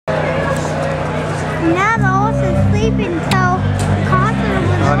Now I was asleep until concert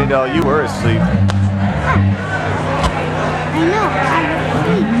was over. Honeydell, you were asleep. Huh. I know, I was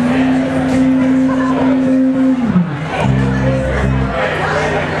asleep.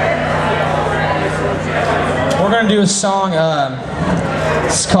 We're going to do a song,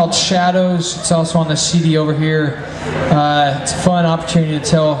 it's called Shadows. It's also on the CD over here. It's a fun opportunity to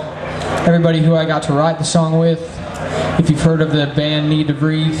tell everybody who I got to write the song with. If you've heard of the band Need to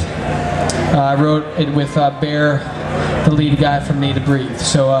Breathe, I wrote it with Bear, the lead guy from Need to Breathe.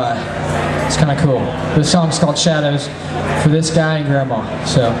 So it's kind of cool. The song's called Shadows for this guy and Grandma.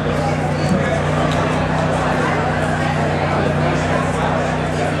 So.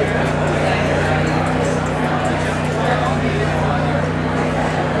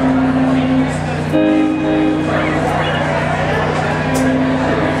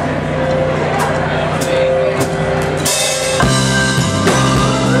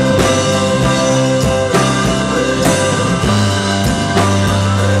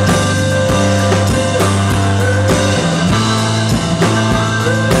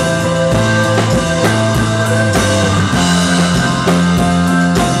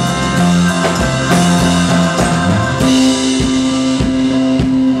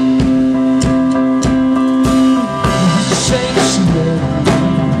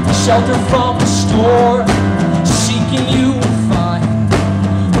 Shelter from the storm, seeking you will find.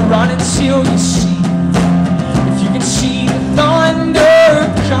 Run until you see. If you can see the thunder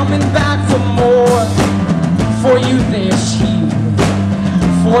coming back for more. For you there's healing,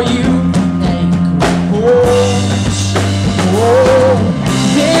 for you anchors. Oh,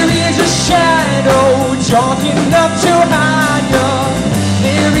 there is a shadow darkening up to hide you.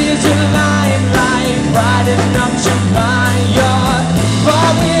 There is a light bright enough to find you.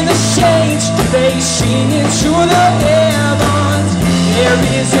 But when the saints, they sing into the heavens, there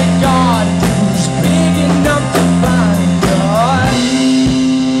is a God who's big enough to find us.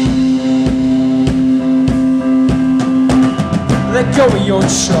 Let go of your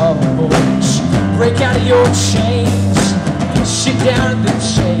troubles, break out of your chains, sit down at the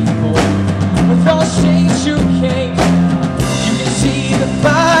table with all saints who came. You can see the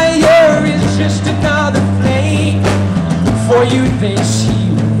fire is just another flame. For you there's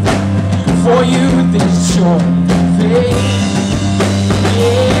healing, for you there's joy and faith.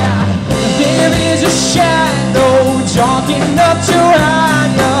 Yeah, there is a shadow dark enough to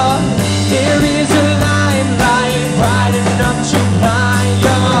hide ya. There is a light bright enough to find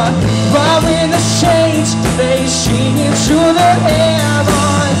ya. But when the saints, they sing into the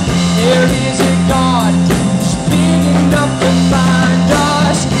heavens, there is a God who's big enough to find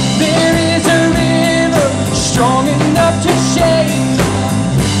us. There is a river strong enough to save.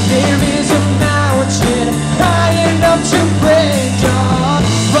 There is a mountain high enough to break up.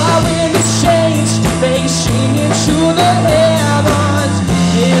 But when the saints, they sing into the heavens,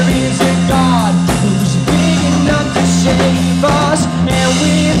 there is a God who's big enough to save us. And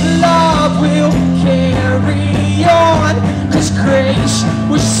with love we'll carry on, 'cause grace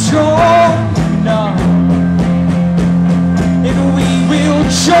was strong enough. And we will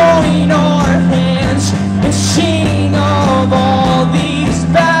join our hands and sing